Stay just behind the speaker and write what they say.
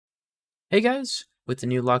Hey guys, with the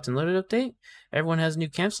new Locked and Loaded update, everyone has a new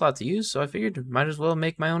camp slot to use, so I figured might as well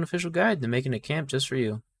make my own official guide to making a camp just for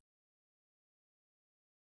you.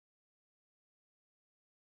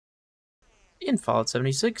 In Fallout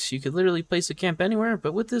 76, you could literally place a camp anywhere,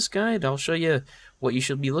 but with this guide, I'll show you what you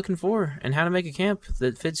should be looking for and how to make a camp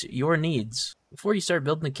that fits your needs. Before you start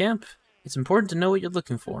building a camp, it's important to know what you're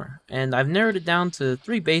looking for, and I've narrowed it down to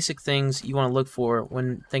 3 basic things you want to look for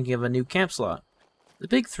when thinking of a new camp slot. The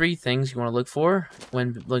big 3 things you want to look for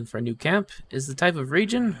when looking for a new camp is the type of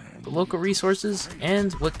region, the local resources,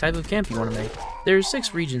 and what type of camp you want to make. There's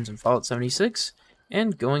 6 regions in Fallout 76,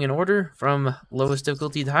 and going in order from lowest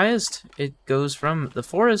difficulty to highest, it goes from the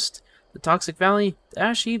Forest, the Toxic Valley, the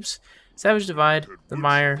Ash Heaps, Savage Divide, the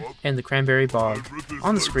Mire, and the Cranberry Bog.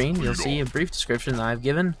 On the screen, you'll see a brief description that I've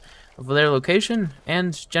given of their location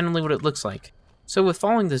and generally what it looks like. So with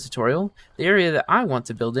following this tutorial, the area that I want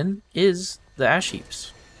to build in is the Ash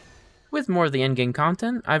Heaps. With more of the endgame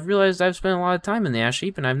content, I've realized I've spent a lot of time in the Ash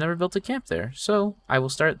Heap and I've never built a camp there, so I will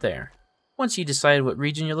start there. Once you decide what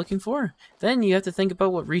region you're looking for, then you have to think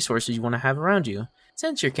about what resources you want to have around you.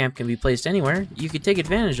 Since your camp can be placed anywhere, you can take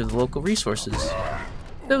advantage of the local resources.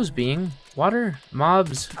 Those being water,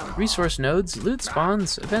 mobs, resource nodes, loot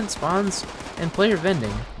spawns, event spawns, and player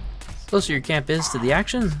vending. The closer your camp is to the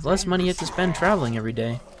action, the less money you have to spend traveling every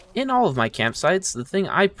day. In all of my campsites, the thing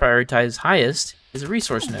I prioritize highest is a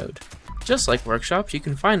resource node. Just like workshops, you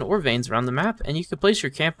can find ore veins around the map, and you can place your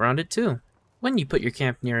camp around it too. When you put your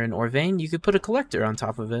camp near an ore vein, you could put a collector on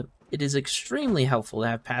top of it. It is extremely helpful to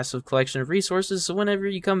have passive collection of resources, so whenever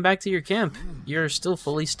you come back to your camp, you're still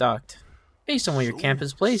fully stocked. Based on where your camp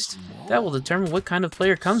is placed, that will determine what kind of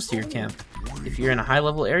player comes to your camp. If you're in a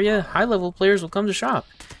high-level area, high-level players will come to shop.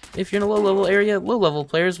 If you're in a low-level area, low-level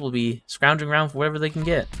players will be scrounging around for whatever they can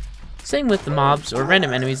get. Same with the mobs or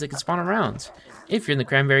random enemies that can spawn around. If you're in the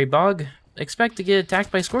Cranberry Bog, expect to get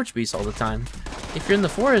attacked by Scorch Beasts all the time. If you're in the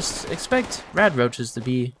forest, expect rad roaches to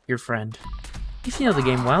be your friend. If you know the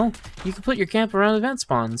game well, you can put your camp around event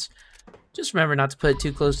spawns. Just remember not to put it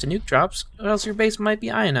too close to nuke drops, or else your base might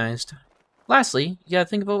be ionized. Lastly, you gotta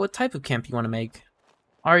think about what type of camp you want to make.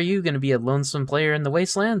 Are you going to be a lonesome player in the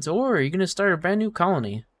wastelands, or are you going to start a brand new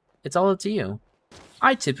colony? It's all up to you.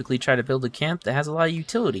 I typically try to build a camp that has a lot of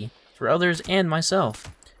utility, for others and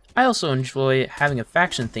myself. I also enjoy having a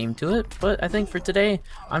faction theme to it, but I think for today,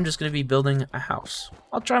 I'm just going to be building a house.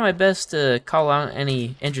 I'll try my best to call out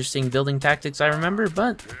any interesting building tactics I remember,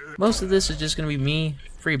 but most of this is just going to be me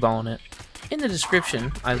freeballing it. In the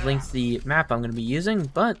description, I've linked the map I'm going to be using,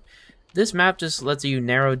 but this map just lets you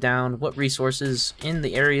narrow down what resources in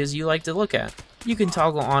the areas you like to look at. You can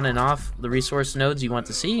toggle on and off the resource nodes you want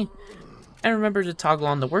to see, and remember to toggle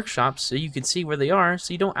on the workshops so you can see where they are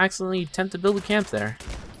so you don't accidentally attempt to build a camp there.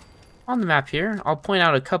 On the map here, I'll point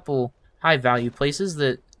out a couple high value places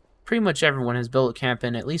that pretty much everyone has built a camp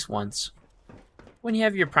in at least once. When you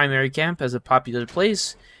have your primary camp as a popular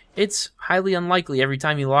place, it's highly unlikely every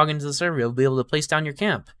time you log into the server you'll be able to place down your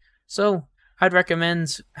camp. So I'd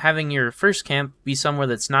recommend having your first camp be somewhere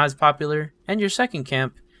that's not as popular, and your second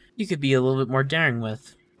camp you could be a little bit more daring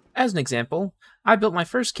with. As an example, I built my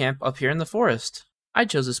first camp up here in the forest. I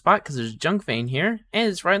chose a spot because there's a junk vein here, and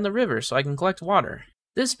it's right in the river so I can collect water.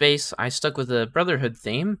 This base, I stuck with a Brotherhood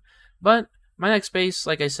theme, but my next base,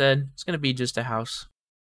 like I said, is going to be just a house.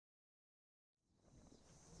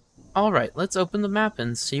 Alright, let's open the map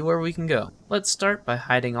and see where we can go. Let's start by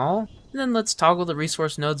hiding all, and then let's toggle the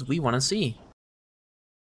resource nodes we want to see.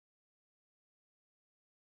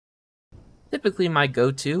 Typically my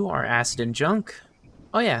go-to are acid and junk.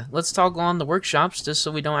 Oh yeah, let's toggle on the workshops just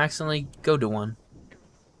so we don't accidentally go to one.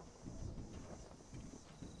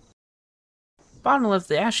 Bottom left,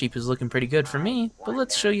 the Ash Heap is looking pretty good for me, but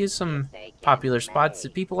let's show you some popular spots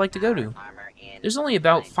that people like to go to. There's only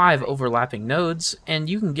about 5 overlapping nodes, and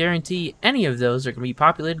you can guarantee any of those are going to be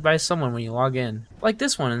populated by someone when you log in, like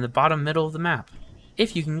this one in the bottom middle of the map.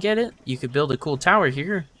 If you can get it, you could build a cool tower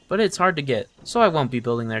here, but it's hard to get, so I won't be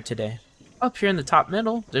building there today. Up here in the top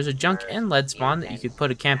middle, there's a junk and lead spawn that you could put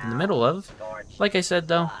a camp in the middle of. Like I said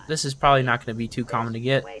though, this is probably not going to be too common to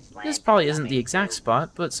get. This probably isn't the exact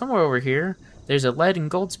spot, but somewhere over here, there's a lead and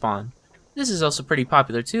gold spawn. This is also pretty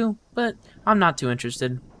popular too, but I'm not too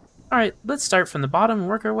interested. Alright, let's start from the bottom and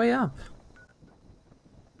work our way up.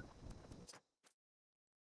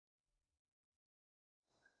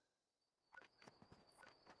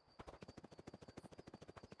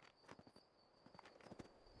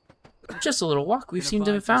 Just a little walk, we've seemed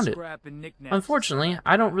to have found it. Unfortunately,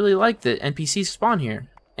 I don't really like the NPCs spawn here,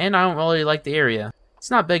 and I don't really like the area.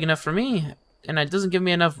 It's not big enough for me, and it doesn't give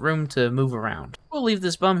me enough room to move around. We'll leave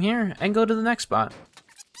this bum here and go to the next spot.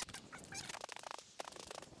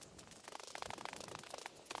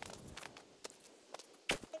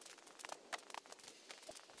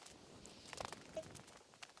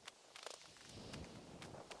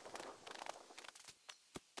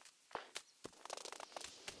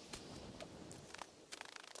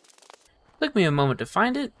 Took me a moment to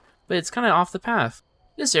find it, but it's kind of off the path.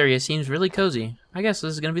 This area seems really cozy. I guess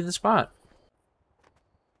this is going to be the spot.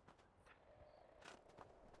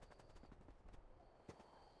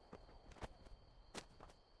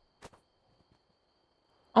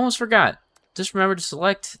 Almost forgot. Just remember to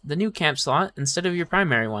select the new camp slot instead of your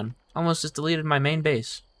primary one. Almost just deleted my main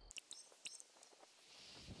base.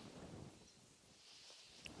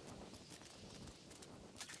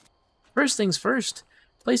 First things first,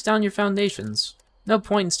 place down your foundations. No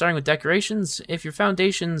point in starting with decorations if your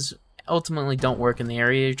foundations ultimately don't work in the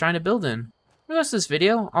area you're trying to build in. For the rest of this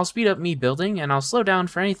video, I'll speed up me building and I'll slow down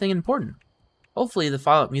for anything important. Hopefully the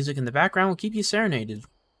follow-up music in the background will keep you serenaded.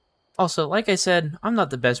 Also, like I said, I'm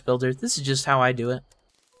not the best builder, this is just how I do it.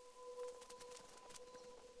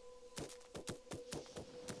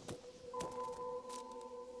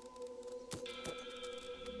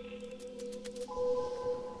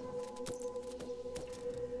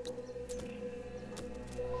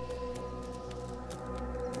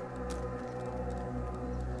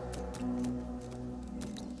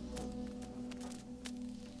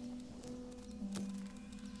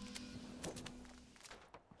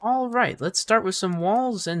 Alright, let's start with some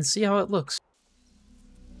walls and see how it looks.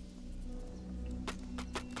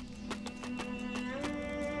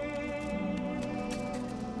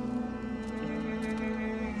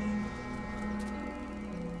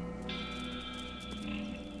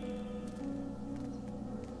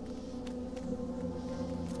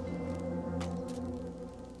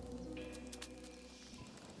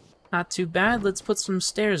 Not too bad, let's put some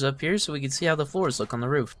stairs up here so we can see how the floors look on the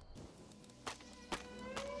roof.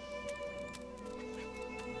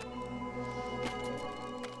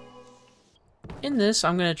 In this,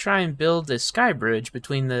 I'm going to try and build a sky bridge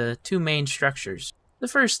between the two main structures. The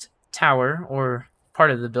first tower, or part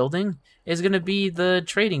of the building, is going to be the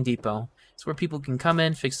trading depot. It's where people can come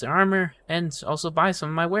in, fix their armor, and also buy some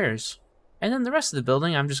of my wares. And then the rest of the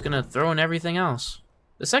building, I'm just going to throw in everything else.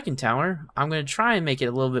 The second tower, I'm going to try and make it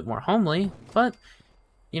a little bit more homely, but,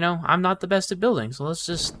 you know, I'm not the best at building, so let's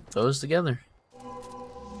just throw those together.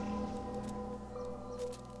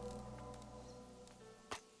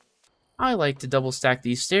 I like to double stack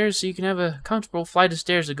these stairs so you can have a comfortable flight of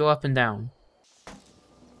stairs to go up and down.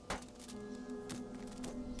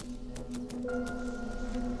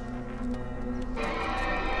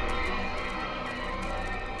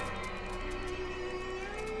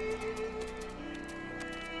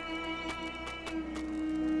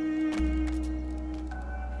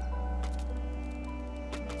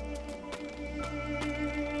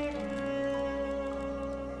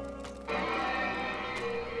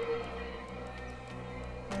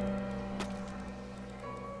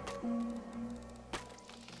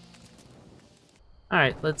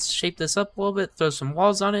 Alright, let's shape this up a little bit, throw some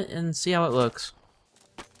walls on it, and see how it looks.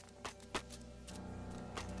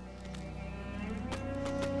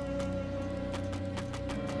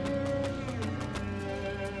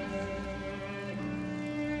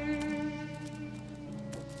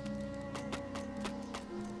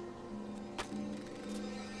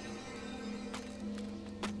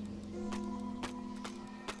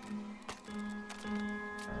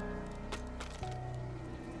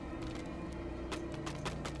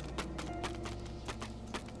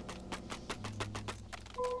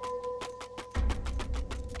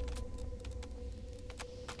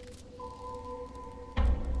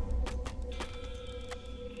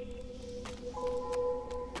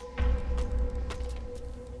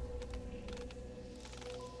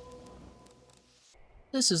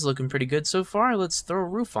 This is looking pretty good so far. Let's throw a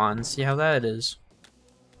roof on and see how that is.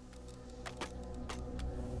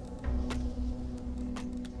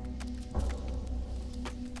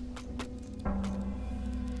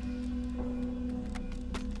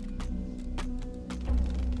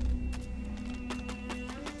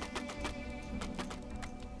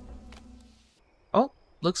 Oh,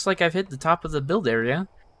 looks like I've hit the top of the build area.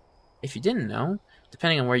 If you didn't know,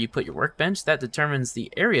 depending on where you put your workbench, that determines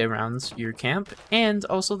the area around your camp and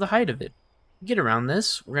also the height of it. To get around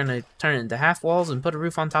this, we're going to turn it into half walls and put a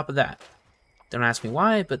roof on top of that. Don't ask me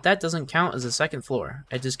why, but that doesn't count as a second floor.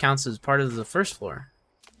 It just counts as part of the first floor.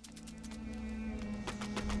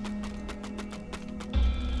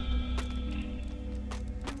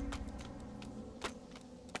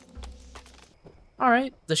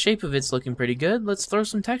 Alright, the shape of it's looking pretty good. Let's throw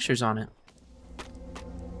some textures on it.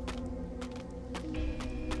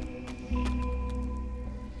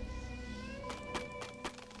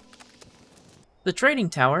 The trading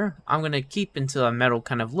tower, I'm going to keep into a metal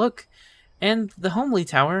kind of look, and the homely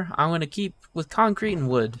tower, I'm going to keep with concrete and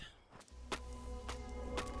wood.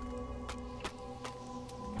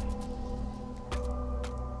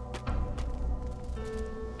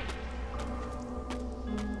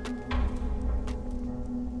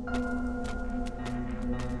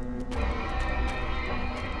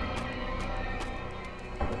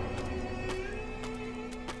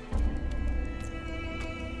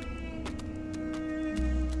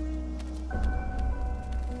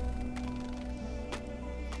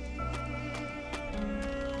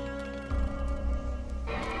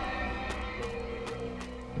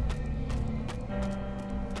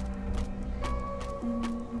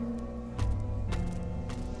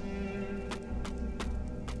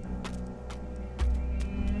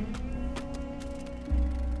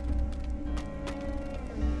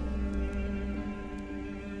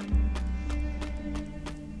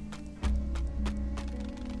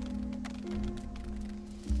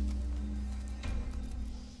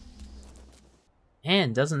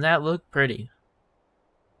 And doesn't that look pretty?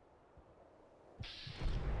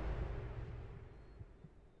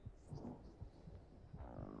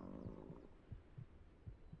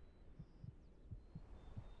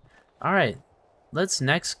 Alright, let's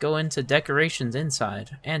next go into decorations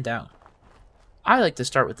inside and out. I like to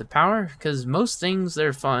start with the power, because most things that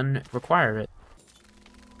are fun require it.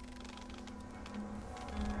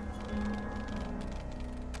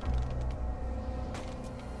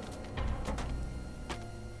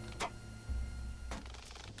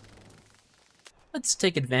 Let's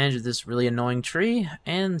take advantage of this really annoying tree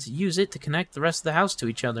and use it to connect the rest of the house to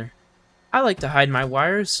each other. I like to hide my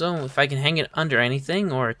wires, so if I can hang it under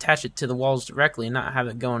anything or attach it to the walls directly and not have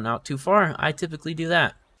it going out too far, I typically do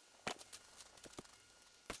that.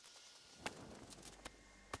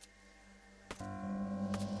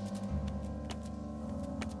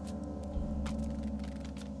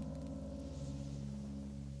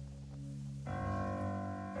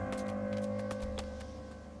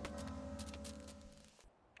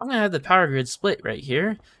 I'm going to have the power grid split right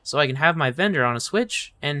here, so I can have my vendor on a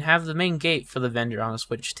switch, and have the main gate for the vendor on a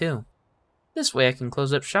switch too. This way I can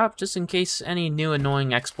close up shop just in case any new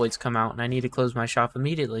annoying exploits come out and I need to close my shop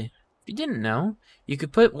immediately. If you didn't know, you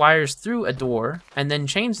could put wires through a door, and then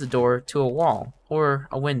change the door to a wall, or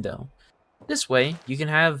a window. This way, you can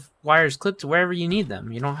have wires clipped to wherever you need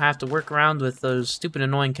them. You don't have to work around with those stupid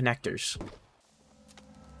annoying connectors.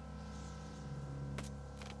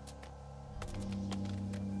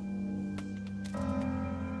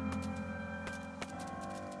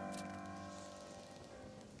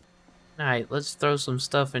 Alright, let's throw some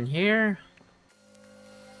stuff in here.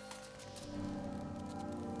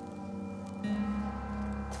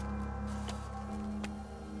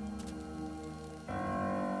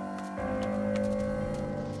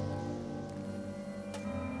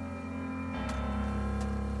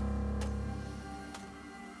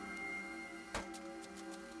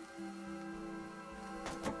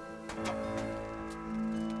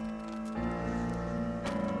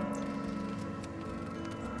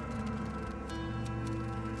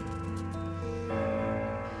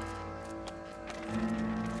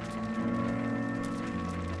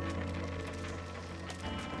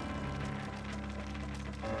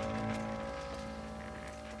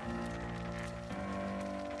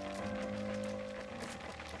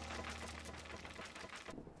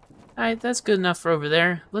 Alright, that's good enough for over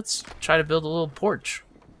there. Let's try to build a little porch.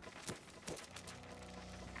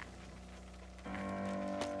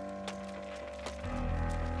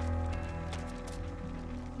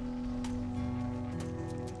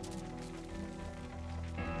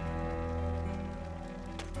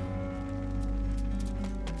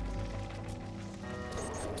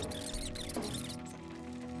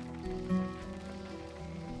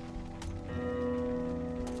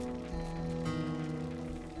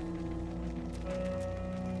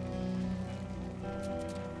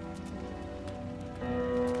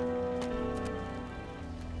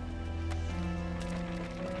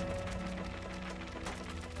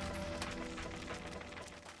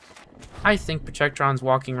 I think Protectron's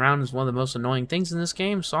walking around is one of the most annoying things in this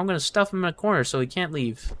game, so I'm going to stuff him in a corner so he can't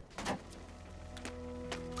leave.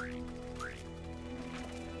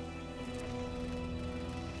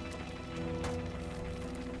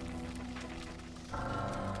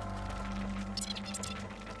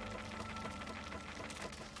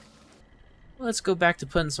 Let's go back to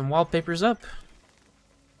putting some wallpapers up.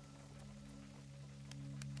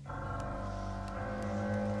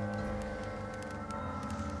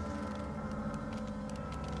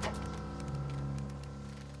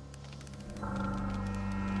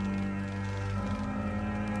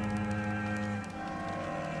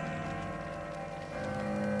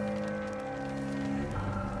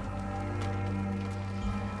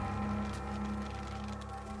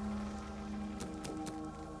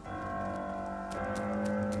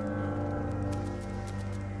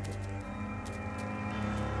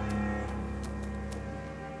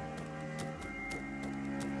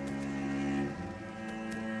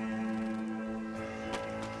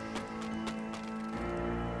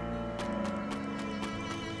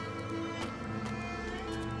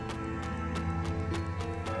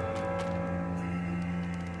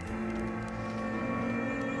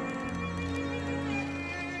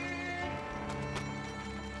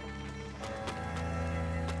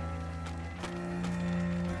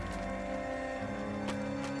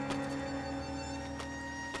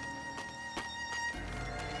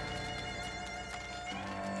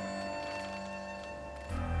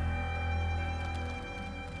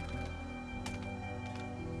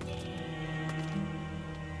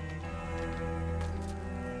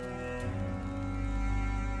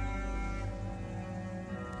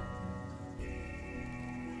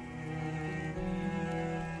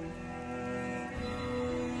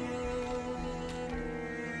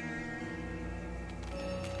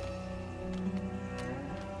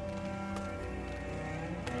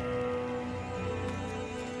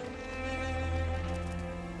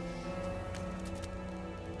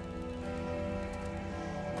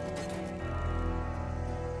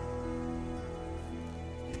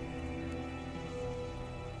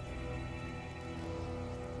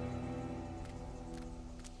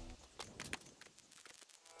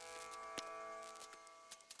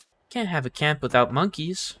 Can't have a camp without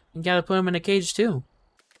monkeys. You gotta put them in a cage too.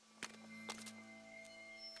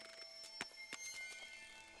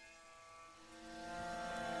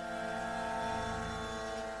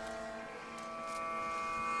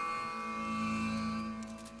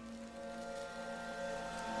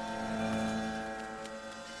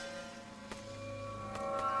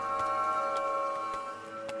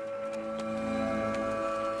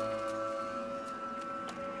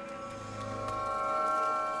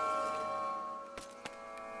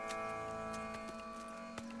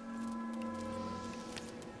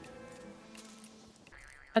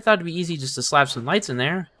 I thought it'd be easy just to slap some lights in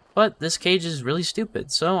there, but this cage is really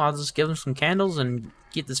stupid, so I'll just give them some candles and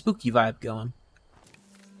get the spooky vibe going.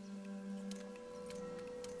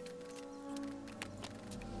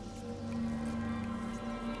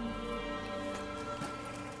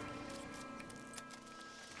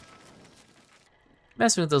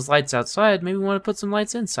 Messing with those lights outside, maybe we want to put some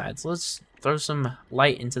lights inside, so let's throw some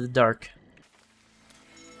light into the dark.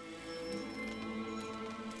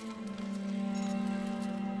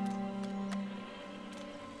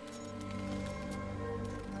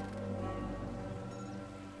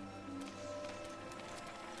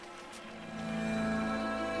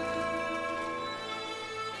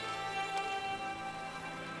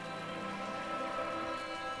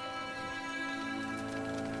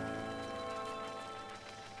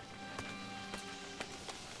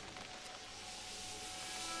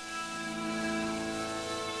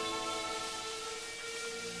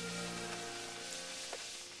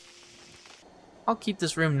 I'll keep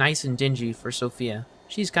this room nice and dingy for Sophia.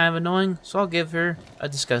 She's kind of annoying, so I'll give her a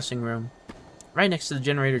disgusting room. Right next to the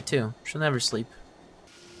generator too. She'll never sleep.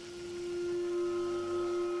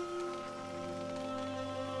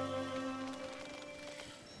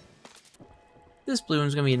 This blue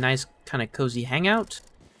room's gonna be a nice kind of cozy hangout.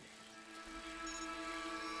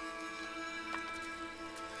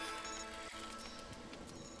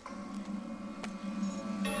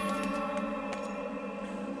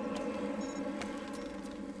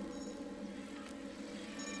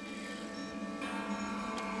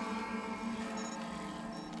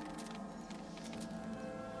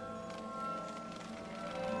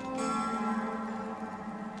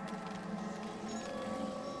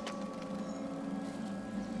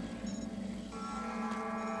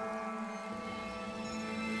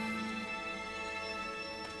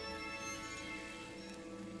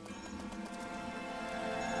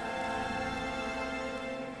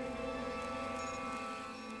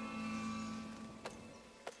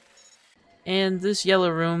 And this yellow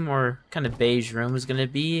room, or kind of beige room, is gonna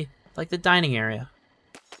be like the dining area.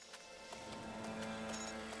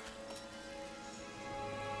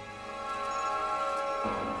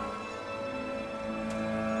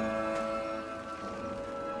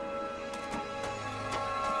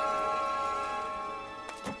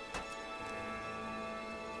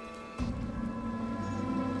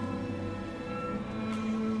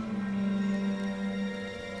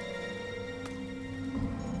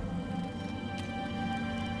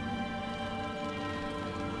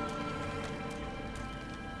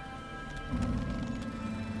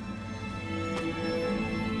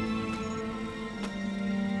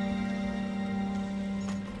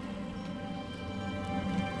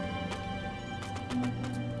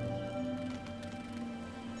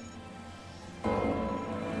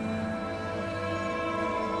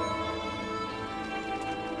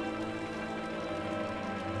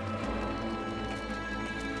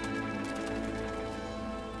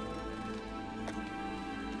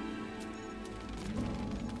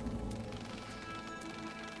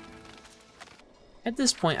 At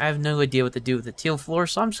this point, I have no idea what to do with the teal floor,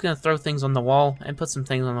 so I'm just going to throw things on the wall and put some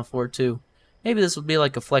things on the floor too. Maybe this will be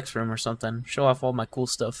like a flex room or something, show off all my cool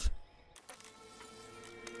stuff.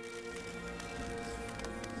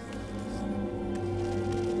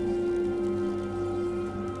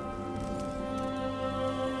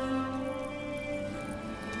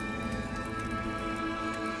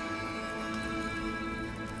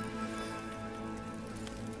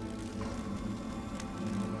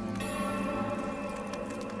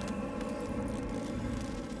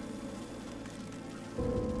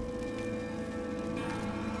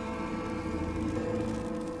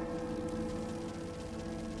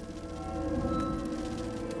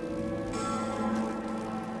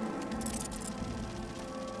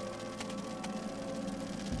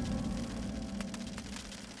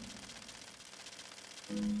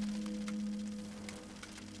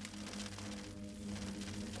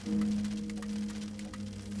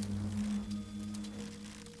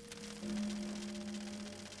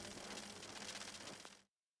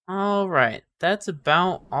 Alright, that's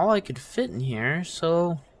about all I could fit in here,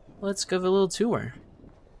 so let's give it a little tour.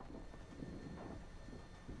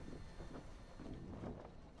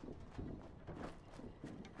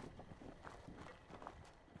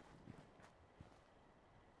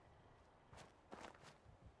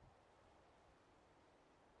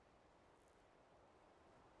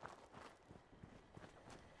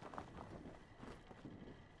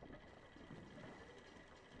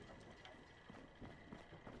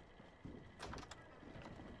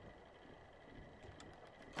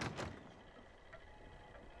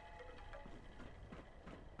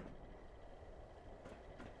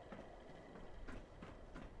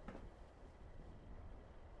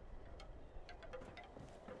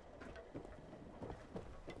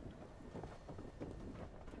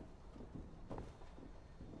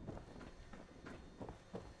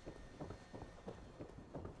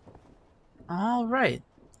 Alright,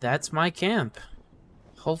 that's my camp.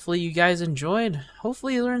 Hopefully you guys enjoyed.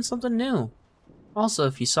 Hopefully you learned something new. Also,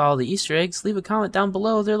 if you saw all the Easter eggs, leave a comment down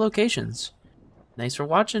below with their locations. Thanks for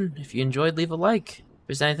watching. If you enjoyed, leave a like. If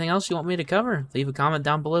there's anything else you want me to cover, leave a comment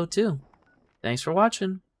down below too. Thanks for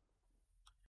watching.